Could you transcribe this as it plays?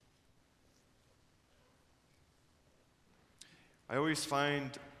I always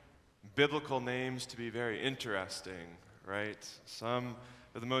find biblical names to be very interesting, right? Some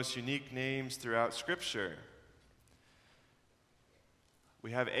of the most unique names throughout Scripture.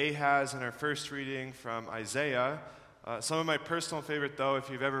 We have Ahaz in our first reading from Isaiah. Some of my personal favorite, though, if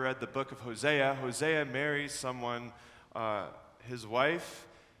you've ever read the book of Hosea, Hosea marries someone, his wife,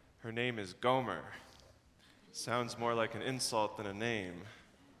 her name is Gomer. Sounds more like an insult than a name.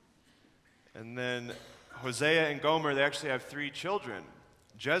 And then Hosea and Gomer, they actually have 3 children.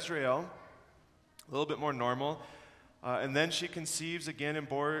 Jezreel, a little bit more normal, and then she conceives again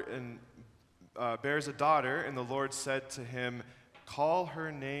and bears a daughter, and the Lord said to him, "Call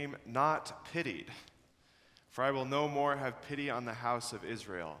her name not pitied, for I will no more have pity on the house of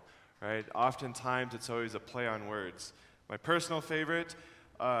Israel." Right? Oftentimes it's always a play on words. My personal favorite,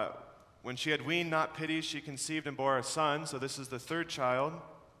 when she had weaned not pity, she conceived and bore a son, so this is the 3rd child.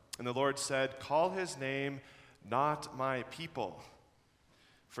 And the Lord said, "Call his name not my people,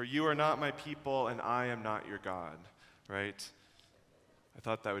 for you are not my people, and I am not your God." Right? I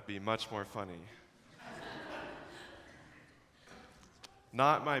thought that would be much more funny.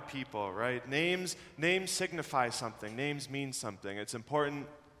 Not my people, right? Names signify something. Names mean something. It's important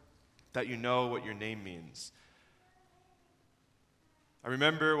that you know what your name means. I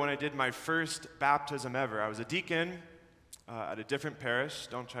remember when I did my first baptism ever. I was a deacon at a different parish.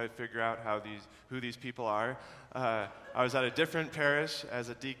 Don't try to figure out who these people are. I was at a different parish as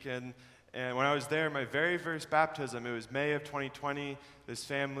a deacon, and when I was there, my very first baptism, it was May of 2020. This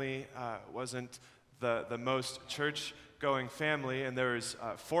family wasn't the most church-going family, and there was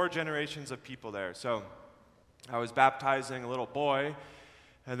 4 generations of people there. So I was baptizing a little boy,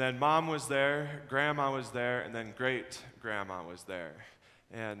 and then mom was there, grandma was there, and then great-grandma was there.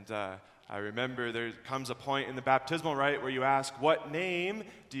 And I remember there comes a point in the baptismal rite where you ask, "What name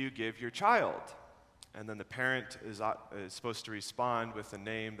do you give your child?" And then the parent is supposed to respond with the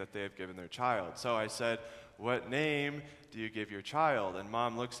name that they have given their child. So I said, "What name do you give your child?" And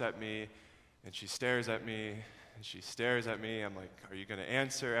mom looks at me, and she stares at me, and she stares at me. I'm like, "Are you going to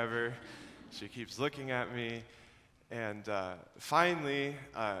answer ever?" She keeps looking at me. And finally,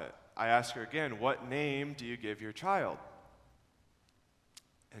 I ask her again, "What name do you give your child?"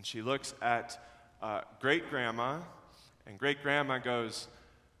 And she looks at great-grandma, and great-grandma goes,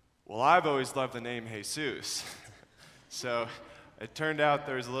 "Well, I've always loved the name Jesus." So it turned out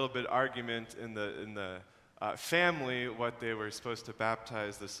there was a little bit of argument in the family what they were supposed to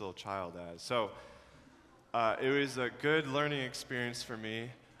baptize this little child as. So it was a good learning experience for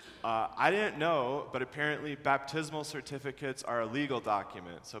me. I didn't know, but apparently baptismal certificates are a legal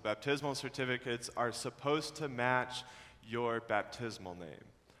document. So baptismal certificates are supposed to match your baptismal name.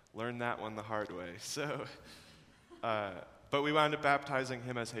 Learned that one the hard way. So, but we wound up baptizing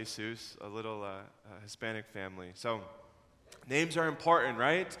him as Jesus, a little Hispanic family. So names are important,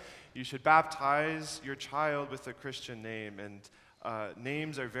 right? You should baptize your child with a Christian name, and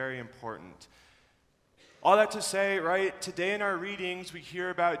names are very important. All that to say, right, today in our readings, we hear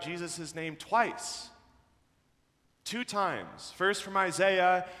about Jesus' name twice. 2 times. First from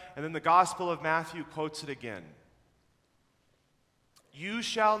Isaiah, and then the Gospel of Matthew quotes it again. You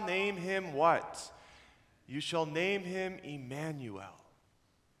shall name him what? You shall name him Emmanuel,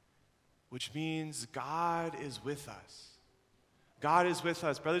 which means God is with us. God is with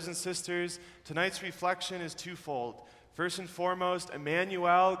us. Brothers and sisters, tonight's reflection is twofold. First and foremost,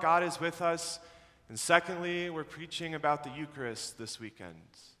 Emmanuel, God is with us. And secondly, we're preaching about the Eucharist this weekend.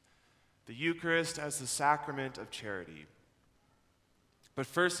 The Eucharist as the sacrament of charity. But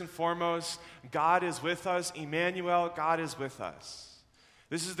first and foremost, God is with us. Emmanuel, God is with us.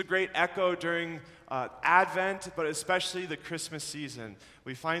 This is the great echo during Advent, but especially the Christmas season.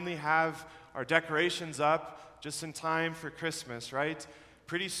 We finally have our decorations up just in time for Christmas, right?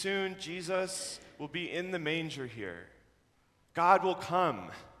 Pretty soon, Jesus will be in the manger here. God will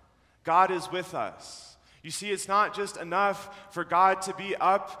come. God is with us. You see, it's not just enough for God to be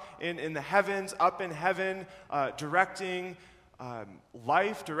up in the heavens, up in heaven, directing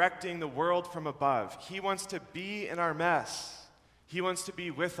life, directing the world from above. He wants to be in our mess. He wants to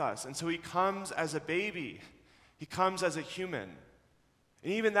be with us. And so he comes as a baby. He comes as a human.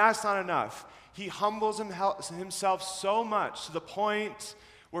 And even that's not enough. He humbles himself so much to the point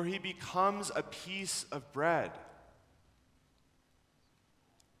where he becomes a piece of bread.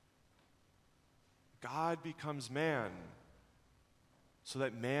 God becomes man so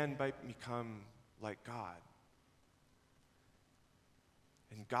that man might become like God.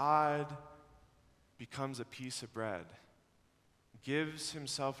 And God becomes a piece of bread, gives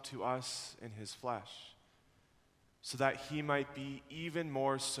himself to us in his flesh, so that he might be even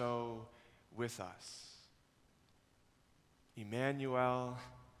more so with us. Emmanuel,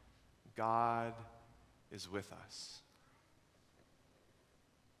 God is with us.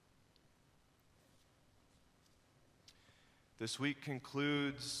 This week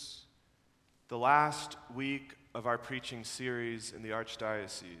concludes the last week of our preaching series in the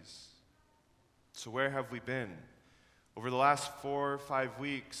Archdiocese. So where have we been? Over the last 4 or 5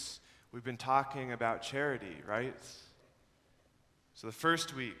 weeks, we've been talking about charity, right? So the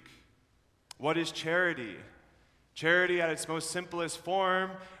first week, what is charity? Charity at its most simplest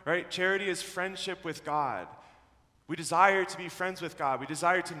form, right? Charity is friendship with God. We desire to be friends with God. We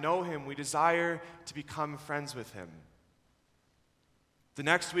desire to know Him. We desire to become friends with Him. The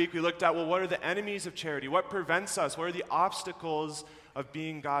next week, we looked at, well, what are the enemies of charity? What prevents us? What are the obstacles of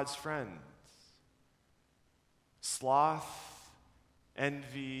being God's friends? Sloth,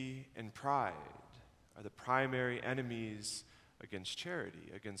 envy, and pride are the primary enemies against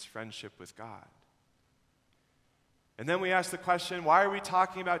charity, against friendship with God. And then we ask the question, why are we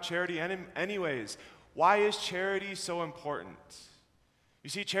talking about charity anyways? Why is charity so important?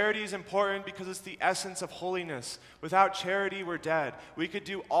 You see, charity is important because it's the essence of holiness. Without charity, we're dead. We could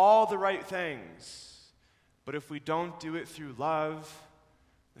do all the right things, but if we don't do it through love,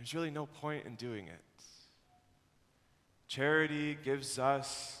 there's really no point in doing it. Charity gives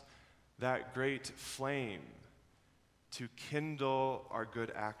us that great flame to kindle our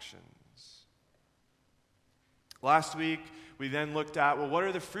good actions. Last week, we then looked at, well, what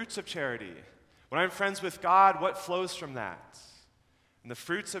are the fruits of charity? When I'm friends with God, what flows from that? And the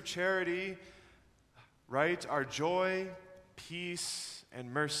fruits of charity, right, are joy, peace,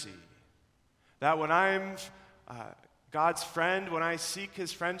 and mercy. That when I'm God's friend, when I seek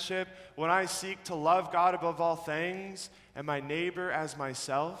His friendship, when I seek to love God above all things and my neighbor as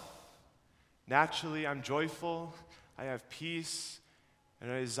myself, naturally I'm joyful, I have peace,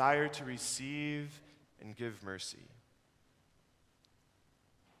 and I desire to receive and give mercy.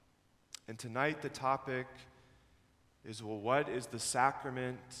 And tonight the topic is, well, what is the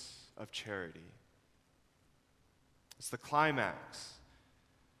sacrament of charity? It's the climax.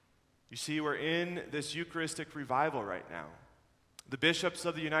 You see, we're in this Eucharistic revival right now. The bishops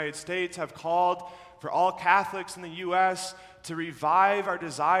of the United States have called for all Catholics in the U.S. to revive our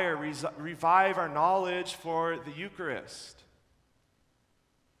desire, revive our knowledge for the Eucharist.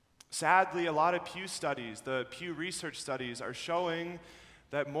 Sadly, a lot of Pew studies, the Pew Research studies, are showing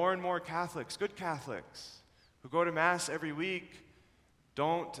that more and more Catholics, good Catholics, who go to Mass every week,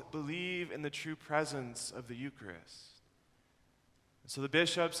 don't believe in the true presence of the Eucharist. So the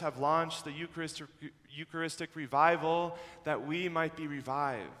bishops have launched the Eucharistic revival that we might be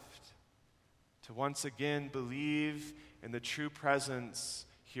revived, to once again believe in the true presence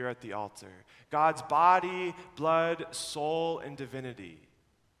here at the altar. God's body, blood, soul, and divinity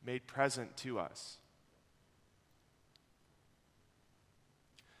made present to us.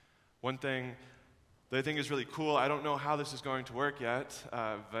 One thing that I think is really cool, I don't know how this is going to work yet,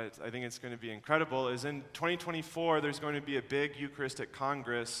 but I think it's going to be incredible, is in 2024 there's going to be a big Eucharistic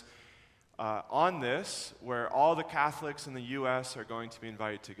Congress on this, where all the Catholics in the U.S. are going to be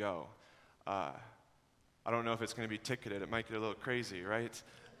invited to go. I don't know if it's going to be ticketed. It might get a little crazy, right?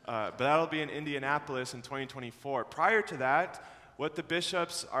 But that'll be in Indianapolis in 2024. Prior to that, what the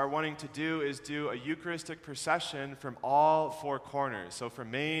bishops are wanting to do is do a Eucharistic procession from all 4 corners. So from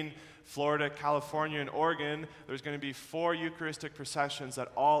Maine, Florida, California, and Oregon, there's going to be 4 Eucharistic processions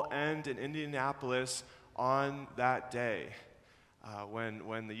that all end in Indianapolis on that day,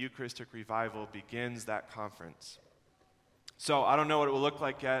 when the Eucharistic revival begins that conference. So I don't know what it will look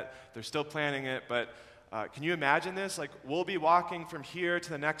like yet. They're still planning it, but can you imagine this? Like, we'll be walking from here to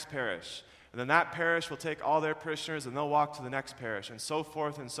the next parish, and then that parish will take all their parishioners and they'll walk to the next parish, and so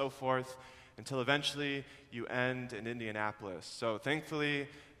forth, until eventually you end in Indianapolis. So thankfully,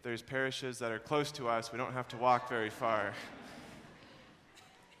 there's parishes that are close to us. We don't have to walk very far.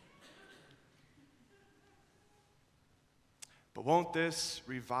 But won't this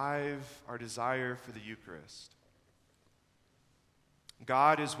revive our desire for the Eucharist?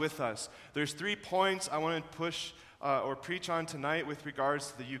 God is with us. There's 3 points I want to push or preach on tonight with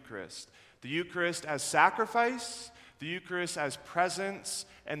regards to the Eucharist. The Eucharist as sacrifice, the Eucharist as presence,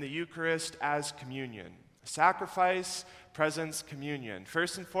 and the Eucharist as communion. Sacrifice, presence, communion.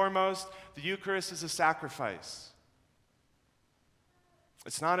 First and foremost, the Eucharist is a sacrifice.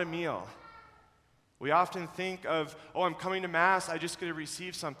 It's not a meal. We often think of, oh, I'm coming to Mass, I just get to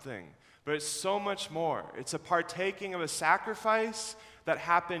receive something. But it's so much more. It's a partaking of a sacrifice that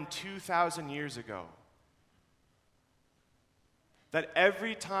happened 2,000 years ago. That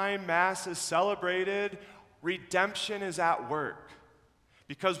every time Mass is celebrated, redemption is at work.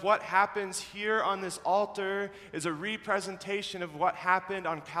 Because what happens here on this altar is a representation of what happened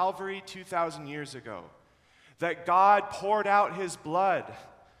on Calvary 2,000 years ago. That God poured out his blood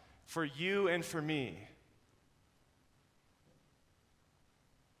for you and for me.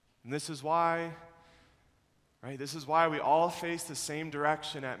 And this is why, right? This is why we all face the same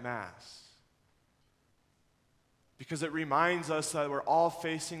direction at Mass. Because it reminds us that we're all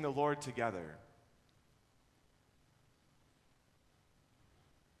facing the Lord together.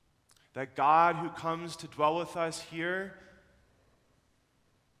 That God who comes to dwell with us here,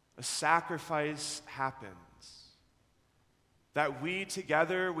 a sacrifice happens. That we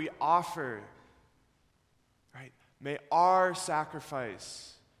together, we offer, right? May our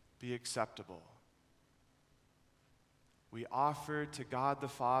sacrifice be acceptable. We offer to God the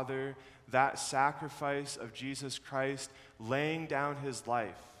Father that sacrifice of Jesus Christ, laying down his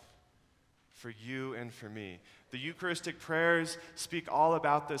life for you and for me. The Eucharistic prayers speak all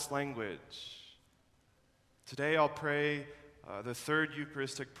about this language. Today I'll pray the third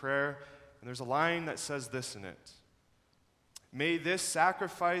Eucharistic prayer, and there's a line that says this in it. May this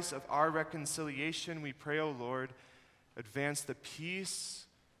sacrifice of our reconciliation, we pray, O Lord, advance the peace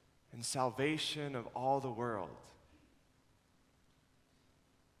and salvation of all the world.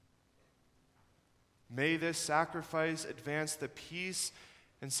 May this sacrifice advance the peace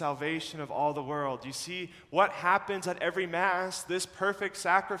and salvation of all the world. You see, what happens at every Mass, this perfect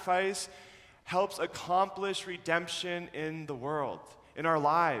sacrifice helps accomplish redemption in the world, in our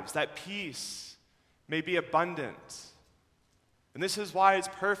lives, that peace may be abundant. And this is why it's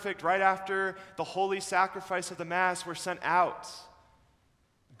perfect. Right after the holy sacrifice of the Mass, we're sent out.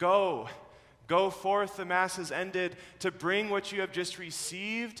 Go forth, the Mass has ended, to bring what you have just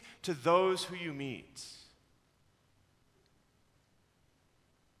received to those who you meet.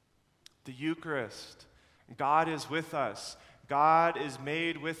 The Eucharist, God is with us. God is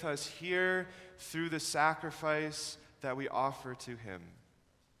made with us here through the sacrifice that we offer to him.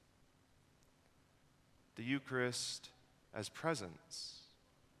 The Eucharist as presence.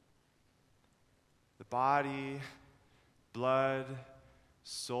 The body, blood,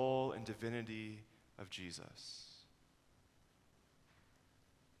 soul, and divinity of Jesus.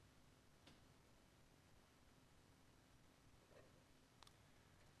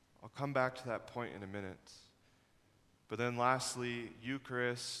 I'll come back to that point in a minute. But then lastly,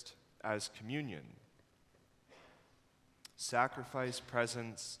 Eucharist as communion. Sacrifice,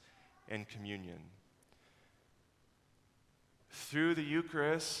 presence, and communion. Through the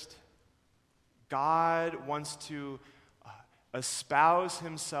Eucharist, God wants to espouse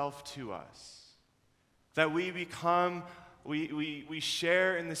himself to us. That we become, we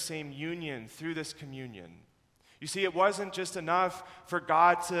share in the same union through this communion. You see, it wasn't just enough for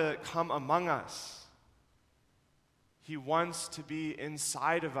God to come among us. He wants to be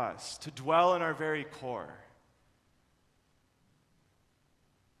inside of us, to dwell in our very core.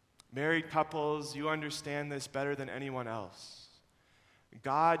 Married couples, you understand this better than anyone else.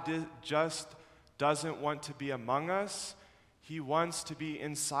 God just doesn't want to be among us. He wants to be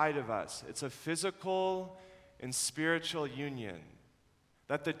inside of us. It's a physical and spiritual union.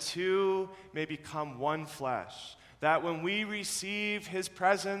 That the two may become one flesh. That when we receive his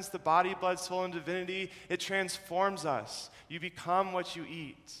presence, the body, blood, soul, and divinity, it transforms us. You become what you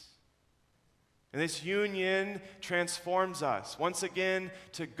eat. And this union transforms us, once again,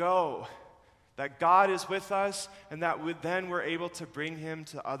 to go. That God is with us, and that then we're able to bring him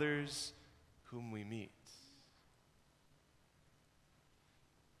to others whom we meet.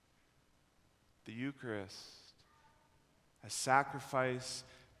 The Eucharist, a sacrifice,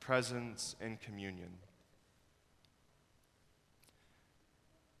 presence, and communion.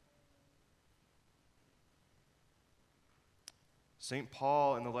 St.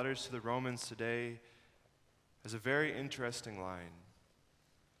 Paul, in the letters to the Romans today, has a very interesting line.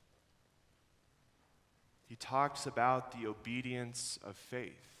 He talks about the obedience of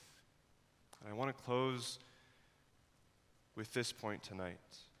faith. And I want to close with this point tonight.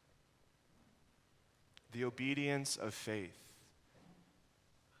 The obedience of faith.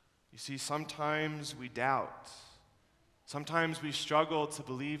 You see, sometimes we doubt. Sometimes we struggle to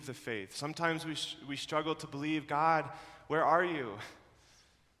believe the faith. Sometimes we struggle to believe, God, where are you?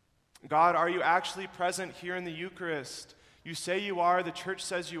 God, are you actually present here in the Eucharist? You say you are, the church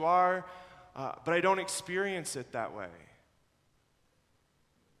says you are, but I don't experience it that way.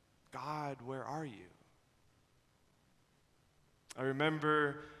 God, where are you? I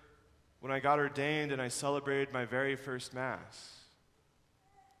remember when I got ordained and I celebrated my very first Mass.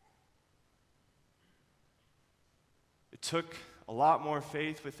 It took a lot more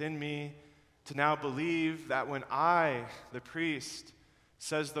faith within me to now believe that when I, the priest,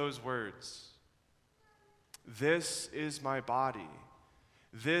 says those words. This is my body.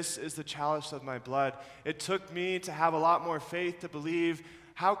 This is the chalice of my blood. It took me to have a lot more faith to believe,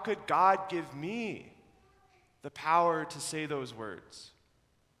 how could God give me the power to say those words?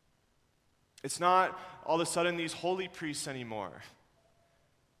 It's not all of a sudden these holy priests anymore.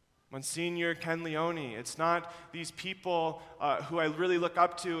 Monsignor Ken Leone, it's not these people who I really look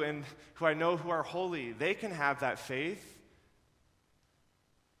up to and who I know who are holy. They can have that faith.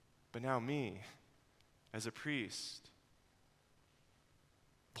 But now me, as a priest,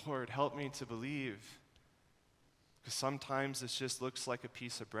 Lord, help me to believe. Because sometimes this just looks like a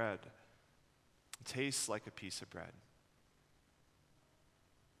piece of bread. It tastes like a piece of bread.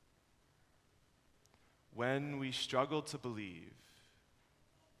 When we struggle to believe,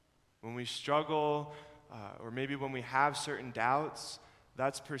 when we struggle, or maybe when we have certain doubts,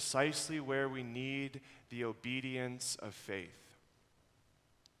 that's precisely where we need the obedience of faith.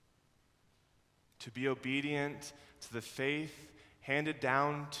 To be obedient to the faith handed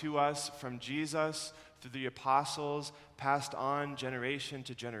down to us from Jesus through the apostles, passed on generation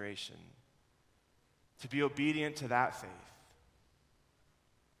to generation. To be obedient to that faith.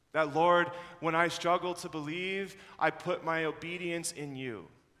 That, Lord, when I struggle to believe, I put my obedience in you.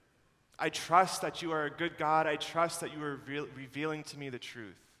 I trust that you are a good God. I trust that you are revealing to me the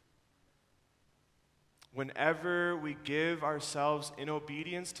truth. Whenever we give ourselves in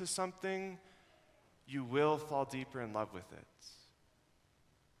obedience to something, you will fall deeper in love with it.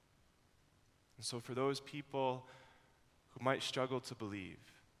 And so for those people who might struggle to believe,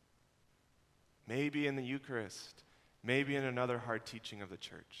 maybe in the Eucharist, maybe in another hard teaching of the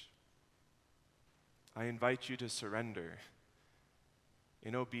church, I invite you to surrender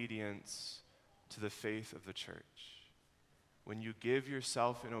in obedience to the faith of the church. When you give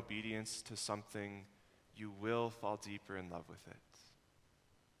yourself in obedience to something, you will fall deeper in love with it.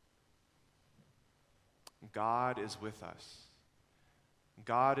 God is with us.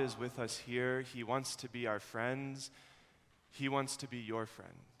 God is with us here. He wants to be our friends. He wants to be your friend.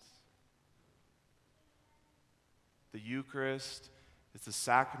 The Eucharist is the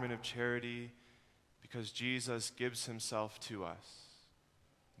sacrament of charity because Jesus gives himself to us.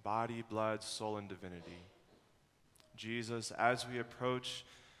 Body, blood, soul, and divinity. Jesus, as we approach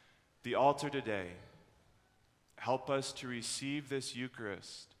the altar today, help us to receive this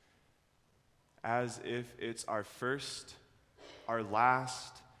Eucharist as if it's our first, our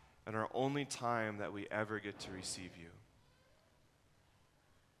last, and our only time that we ever get to receive you.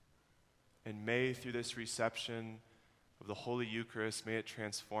 And may, through this reception of the Holy Eucharist, may it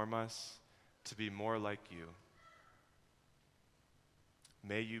transform us to be more like you.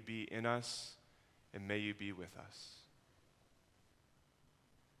 May you be in us, and may you be with us.